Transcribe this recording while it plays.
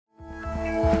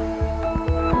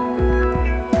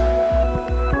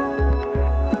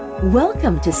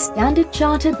Welcome to Standard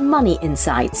Chartered Money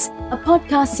Insights, a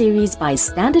podcast series by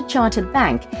Standard Chartered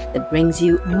Bank that brings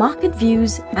you market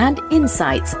views and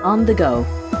insights on the go.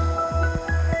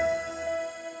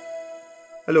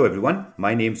 Hello everyone,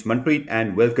 my name's Manpreet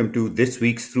and welcome to this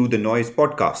week's Through the Noise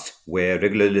podcast, where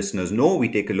regular listeners know we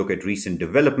take a look at recent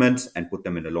developments and put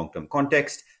them in a long-term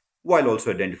context, while also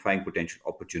identifying potential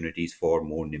opportunities for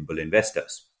more nimble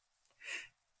investors.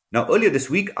 Now, earlier this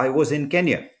week, I was in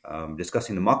Kenya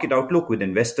discussing the market outlook with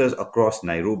investors across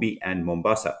Nairobi and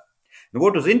Mombasa. Now,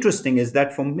 what was interesting is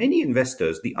that for many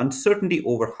investors, the uncertainty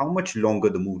over how much longer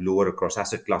the move lower across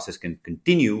asset classes can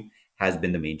continue has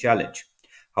been the main challenge.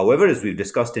 However, as we've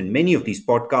discussed in many of these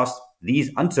podcasts,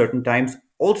 these uncertain times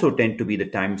also tend to be the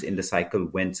times in the cycle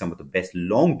when some of the best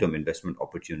long-term investment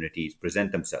opportunities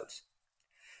present themselves.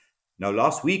 Now,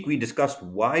 last week, we discussed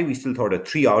why we still thought a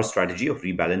 3R strategy of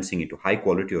rebalancing into high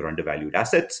quality or undervalued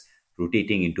assets,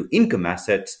 rotating into income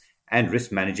assets, and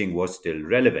risk managing was still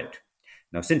relevant.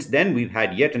 Now, since then, we've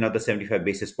had yet another 75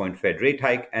 basis point Fed rate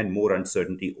hike and more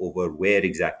uncertainty over where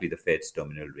exactly the Fed's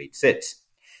terminal rate sits.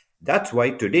 That's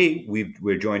why today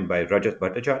we're joined by Rajat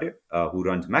Bhattacharya, who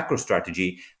runs macro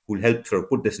strategy, who will help sort of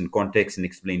put this in context and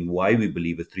explain why we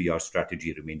believe a 3R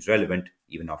strategy remains relevant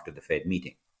even after the Fed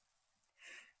meeting.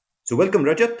 So welcome,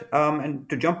 Rajat. And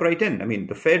to jump right in, I mean,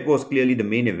 the Fed was clearly the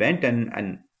main event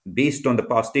and based on the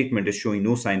past statement is showing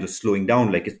no signs of slowing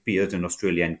down like its peers in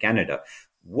Australia and Canada.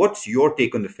 What's your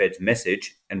take on the Fed's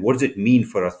message and what does it mean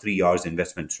for a 3R's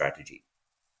investment strategy?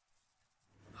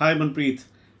 Hi, Manpreet.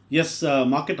 Yes,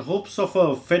 market hopes of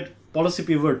a Fed policy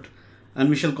pivot, and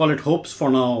we shall call it hopes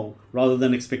for now rather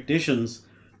than expectations,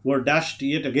 were dashed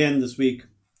yet again this week.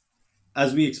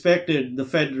 As we expected, the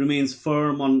Fed remains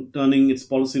firm on turning its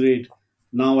policy rate,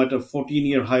 now at a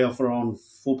 14-year high of around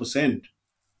 4%,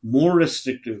 more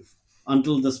restrictive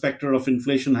until the specter of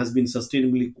inflation has been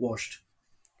sustainably quashed.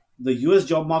 The US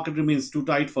job market remains too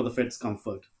tight for the Fed's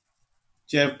comfort.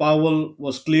 Chair Powell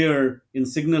was clear in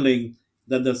signaling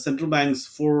that the central bank's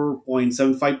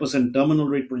 4.75% terminal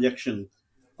rate projection,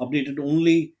 updated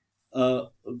only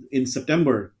in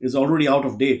September, is already out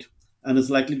of date and is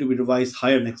likely to be revised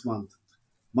higher next month.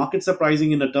 Markets are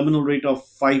pricing in a terminal rate of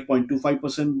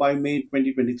 5.25% by May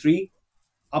 2023,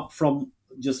 up from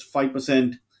just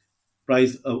 5%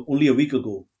 price only a week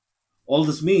ago. All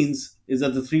this means is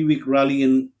that the 3-week rally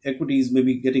in equities may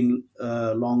be getting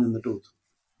long in the tooth.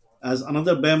 As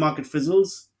another bear market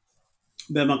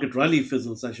rally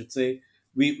fizzles, I should say,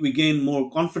 we gain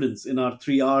more confidence in our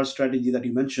 3R strategy that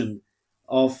you mentioned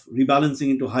of rebalancing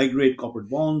into high-grade corporate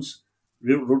bonds,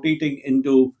 rotating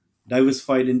into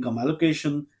diversified income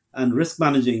allocation, and risk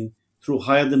managing through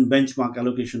higher than benchmark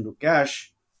allocation to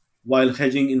cash, while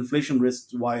hedging inflation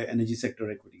risks via energy sector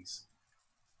equities.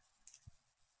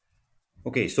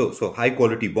 Okay, so high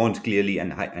quality bonds clearly,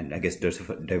 and I guess there's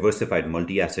diversified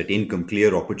multi-asset income,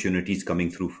 clear opportunities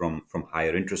coming through from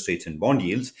higher interest rates and bond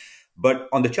yields. But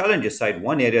on the challenges side,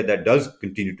 one area that does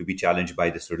continue to be challenged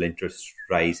by this relentless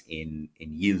rise in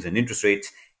yields and interest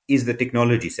rates is the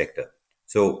technology sector.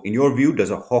 So in your view, does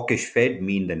a hawkish Fed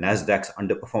mean the Nasdaq's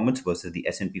underperformance versus the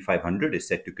S&P 500 is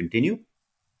set to continue?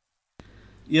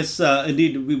 Yes,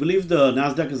 indeed. We believe the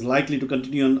Nasdaq is likely to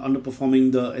continue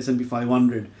underperforming the S&P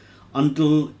 500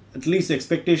 until at least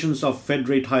expectations of Fed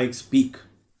rate hikes peak.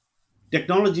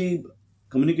 Technology,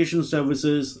 communication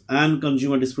services, and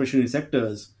consumer discretionary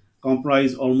sectors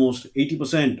comprise almost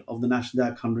 80% of the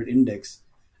Nasdaq 100 index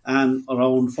and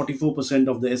around 44%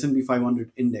 of the S&P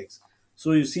 500 index.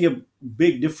 So you see a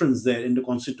big difference there in the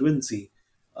constituency,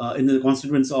 in the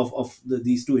constituents of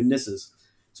these two indices.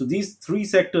 So these three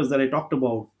sectors that I talked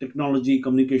about, technology,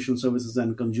 communication services,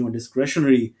 and consumer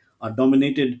discretionary, are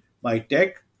dominated by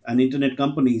tech and internet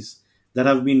companies that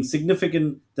have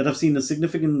seen a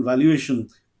significant valuation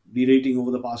derating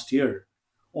over the past year,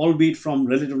 albeit from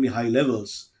relatively high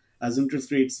levels as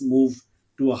interest rates move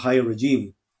to a higher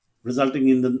regime, resulting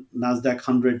in the Nasdaq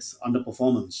 100's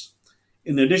underperformance.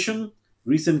 In addition,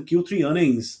 recent Q3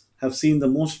 earnings have seen the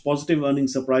most positive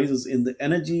earnings surprises in the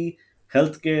energy,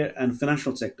 healthcare, and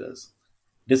financial sectors.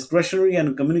 Discretionary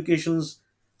and communications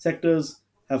sectors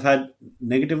have had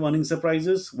negative earnings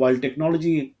surprises, while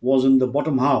technology was in the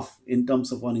bottom half in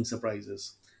terms of earnings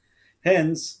surprises.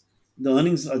 Hence, the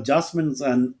earnings adjustments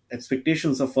and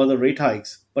expectations of further rate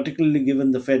hikes, particularly given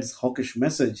the Fed's hawkish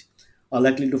message, are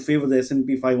likely to favor the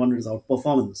S&P 500's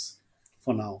outperformance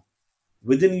for now.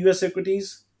 Within US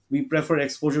equities, we prefer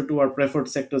exposure to our preferred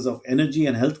sectors of energy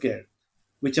and healthcare,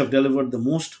 which have delivered the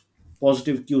most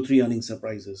positive Q3 earnings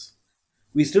surprises.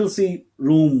 We still see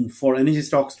room for energy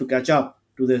stocks to catch up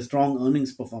to their strong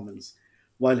earnings performance,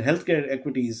 while healthcare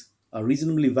equities are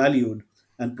reasonably valued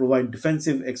and provide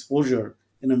defensive exposure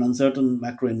in an uncertain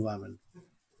macro environment.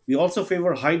 We also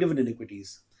favor high dividend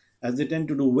equities, as they tend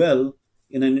to do well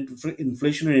in an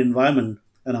inflationary environment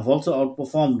and have also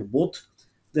outperformed both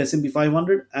the S&P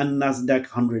 500 and Nasdaq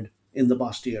 100 in the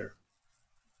past year.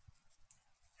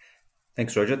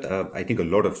 Thanks, Rajat. I think a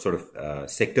lot of sort of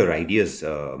sector ideas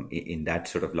in that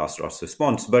sort of last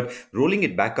response, but rolling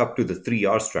it back up to the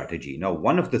 3R strategy. Now,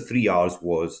 one of the 3Rs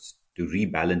was to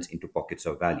rebalance into pockets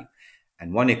of value.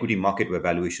 And one equity market where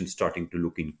valuations starting to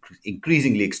look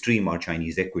increasingly extreme are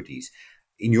Chinese equities.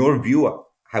 In your view,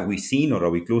 have we seen or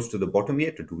are we close to the bottom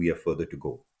yet, or do we have further to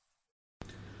go?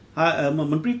 Hi,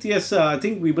 Manpreet, yes, I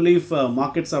think we believe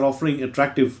markets are offering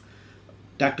attractive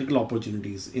tactical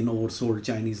opportunities in oversold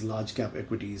Chinese large cap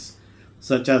equities,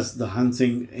 such as the Hang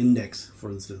Seng Index,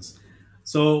 for instance.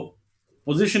 So,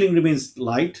 positioning remains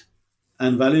light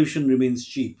and valuation remains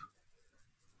cheap.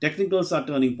 Technicals are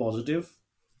turning positive.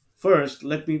 First,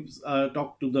 let me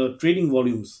talk to the trading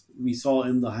volumes we saw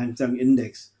in the Hang Seng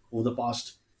Index over the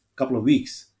past couple of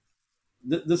weeks.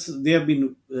 They have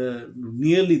been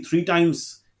nearly three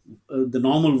times the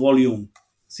normal volume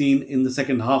seen in the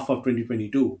second half of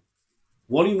 2022.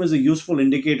 Volume is a useful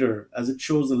indicator as it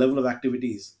shows the level of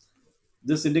activities.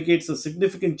 This indicates a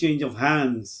significant change of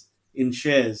hands in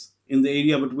shares in the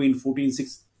area between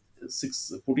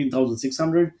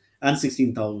 14,600 and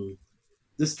 16,000.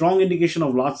 This strong indication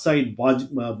of large side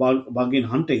bargain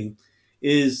hunting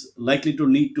is likely to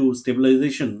lead to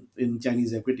stabilization in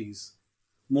Chinese equities.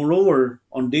 Moreover,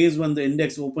 on days when the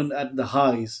index opened at the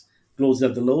highs, closed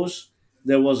at the lows,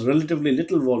 there was relatively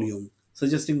little volume,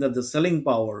 suggesting that the selling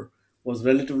power was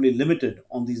relatively limited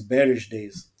on these bearish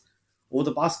days. Over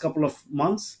the past couple of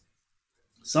months,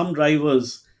 some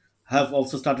drivers have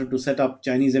also started to set up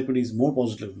Chinese equities more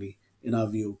positively, in our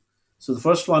view. So, the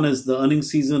first one is the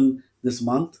earnings season this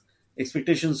month.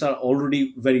 Expectations are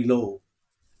already very low.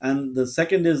 And the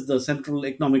second is the Central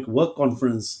Economic Work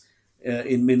Conference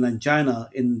in mainland China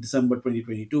in December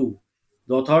 2022.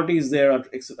 The authorities there are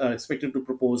expected to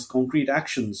propose concrete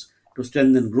actions to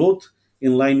strengthen growth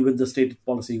in line with the stated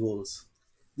policy goals.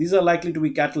 These are likely to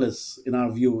be catalysts, in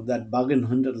our view, that bargain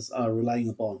hunters are relying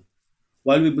upon.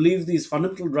 While we believe these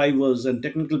fundamental drivers and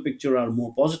technical picture are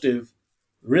more positive,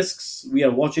 risks we are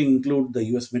watching include the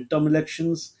US midterm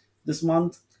elections this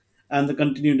month and the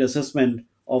continued assessment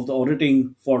of the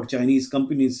auditing for Chinese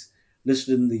companies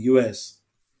listed in the US.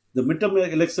 The midterm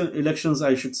elections,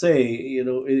 I should say,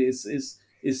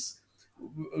 is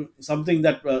something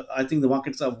that I think the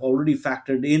markets have already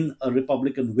factored in a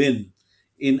Republican win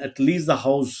in at least the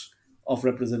House of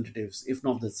Representatives, if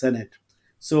not the Senate.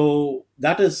 So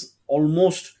that is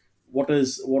almost what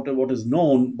is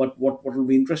known. But what will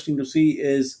be interesting to see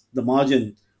is the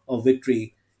margin of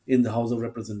victory in the House of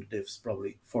Representatives,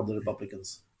 probably for the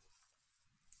Republicans.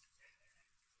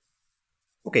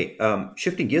 Okay,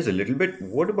 shifting gears a little bit,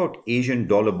 what about Asian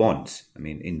dollar bonds? I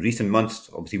mean, in recent months,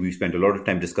 obviously, we've spent a lot of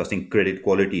time discussing credit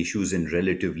quality issues in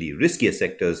relatively riskier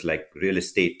sectors like real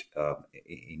estate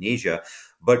in Asia.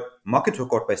 But markets were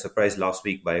caught by surprise last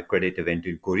week by a credit event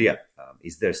in Korea.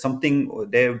 Is there something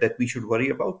there that we should worry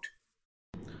about?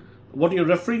 What you're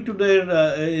referring to there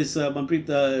is, Manpreet,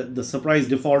 the surprise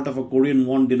default of a Korean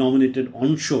won denominated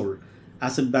onshore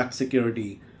asset backed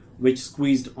security, which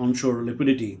squeezed onshore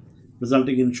liquidity,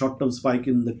 resulting in short term spike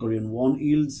in the Korean won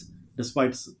yields,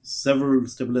 despite several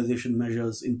stabilization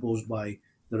measures imposed by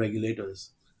the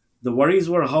regulators. The worries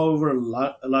were, however,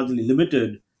 largely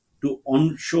limited to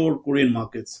onshore Korean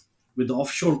markets, with the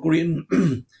offshore Korean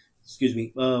excuse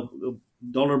me,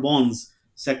 dollar bonds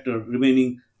sector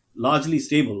remaining largely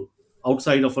stable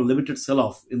outside of a limited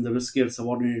sell-off in the riskier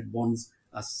subordinated bonds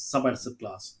as sub-asset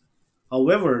class.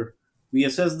 However, we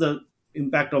assess the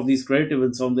impact of these credit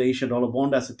events on the Asia dollar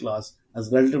bond asset class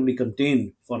as relatively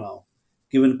contained for now,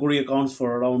 given Korea accounts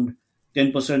for around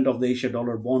 10% of the Asia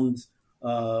dollar bonds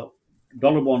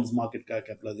market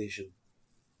capitalization.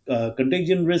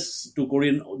 Contagion risks to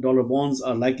Korean dollar bonds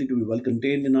are likely to be well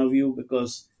contained in our view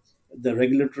because the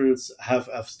regulators have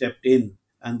stepped in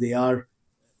and they are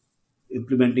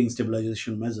implementing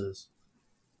stabilization measures.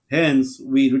 Hence,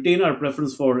 we retain our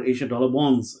preference for Asia dollar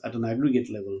bonds at an aggregate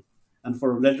level and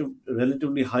for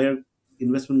relatively higher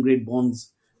investment grade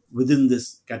bonds within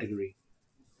this category.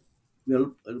 We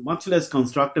are much less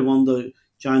constructive on the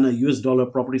China US dollar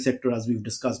property sector as we've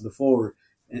discussed before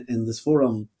in this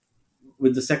forum,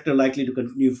 with the sector likely to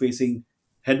continue facing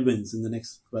headwinds in the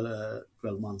next 12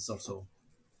 months or so.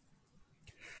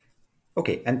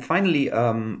 Okay, and finally,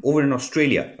 over in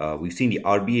Australia, we've seen the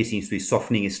RBA seems to be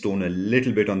softening its tone a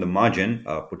little bit on the margin,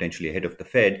 potentially ahead of the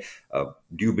Fed.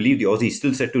 Do you believe the Aussie is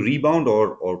still set to rebound,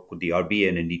 or could the RBA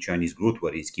and indeed Chinese growth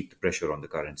worries keep the pressure on the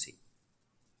currency?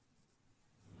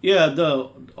 Yeah, the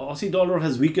Aussie dollar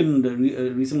has weakened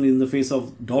recently in the face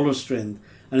of dollar strength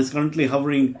and is currently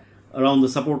hovering around the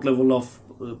support level of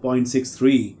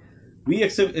 0.63. We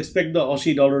expect the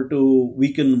Aussie dollar to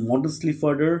weaken modestly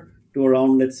further to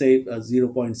around, let's say,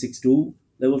 0.62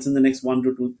 levels in the next 1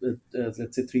 to 2,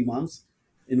 let's say 3 months,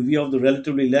 in view of the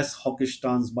relatively less hawkish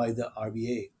stance by the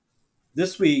RBA.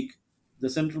 This week, the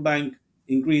central bank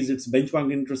increased its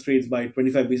benchmark interest rates by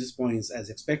 25 basis points as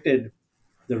expected.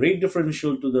 The rate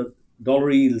differential to the dollar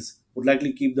yields would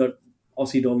likely keep the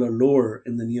Aussie dollar lower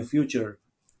in the near future.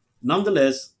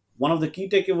 Nonetheless, one of the key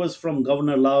takeaways from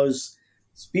Governor Lau's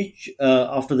speech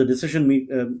after the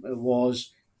decision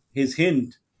was his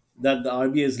hint that the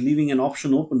RBA is leaving an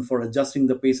option open for adjusting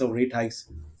the pace of rate hikes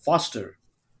faster.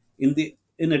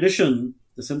 In addition,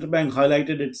 the central bank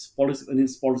highlighted in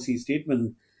its policy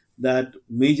statement that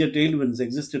major tailwinds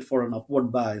existed for an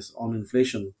upward bias on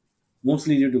inflation,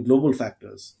 mostly due to global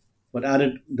factors, but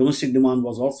added domestic demand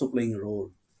was also playing a role.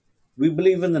 We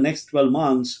believe in the next 12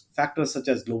 months, factors such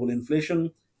as global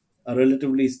inflation, a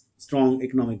relatively strong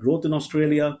economic growth in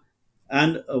Australia,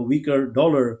 and a weaker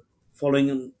dollar following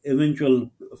an eventual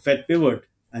Fed pivot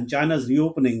and China's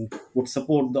reopening would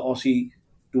support the Aussie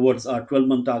towards our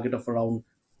 12-month target of around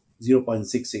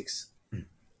 0.66.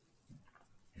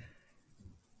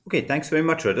 Okay, thanks very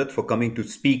much, Rajat, for coming to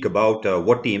speak about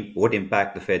what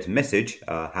impact the Fed's message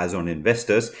has on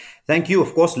investors. Thank you,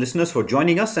 of course, listeners, for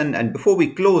joining us. And before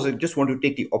we close, I just want to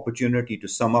take the opportunity to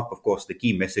sum up, of course, the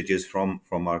key messages from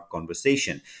our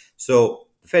conversation. So,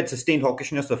 the Fed's sustained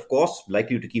hawkishness, of course,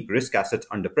 likely to keep risk assets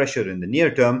under pressure in the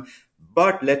near term.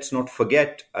 But let's not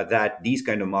forget that these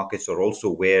kind of markets are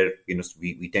also where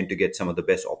we tend to get some of the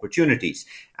best opportunities.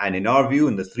 And in our view,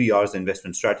 in the 3 R's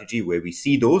investment strategy, where we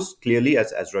see those clearly,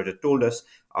 as Rajat told us,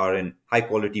 are in high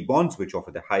quality bonds, which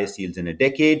offer the highest yields in a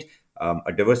decade,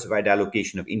 a diversified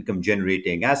allocation of income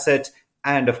generating assets,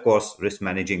 and of course, risk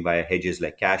managing via hedges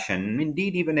like cash and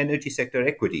indeed even energy sector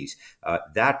equities.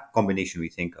 That combination, we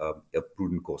think, a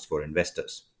prudent course for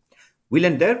investors. We'll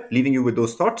end there, leaving you with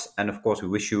those thoughts. And of course, we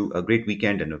wish you a great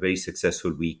weekend and a very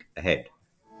successful week ahead.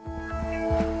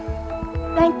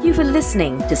 Thank you for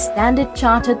listening to Standard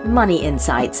Chartered Money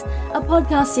Insights, a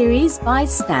podcast series by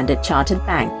Standard Chartered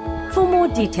Bank. For more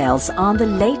details on the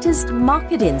latest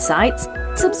market insights,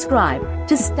 subscribe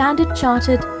to Standard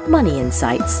Chartered Money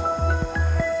Insights.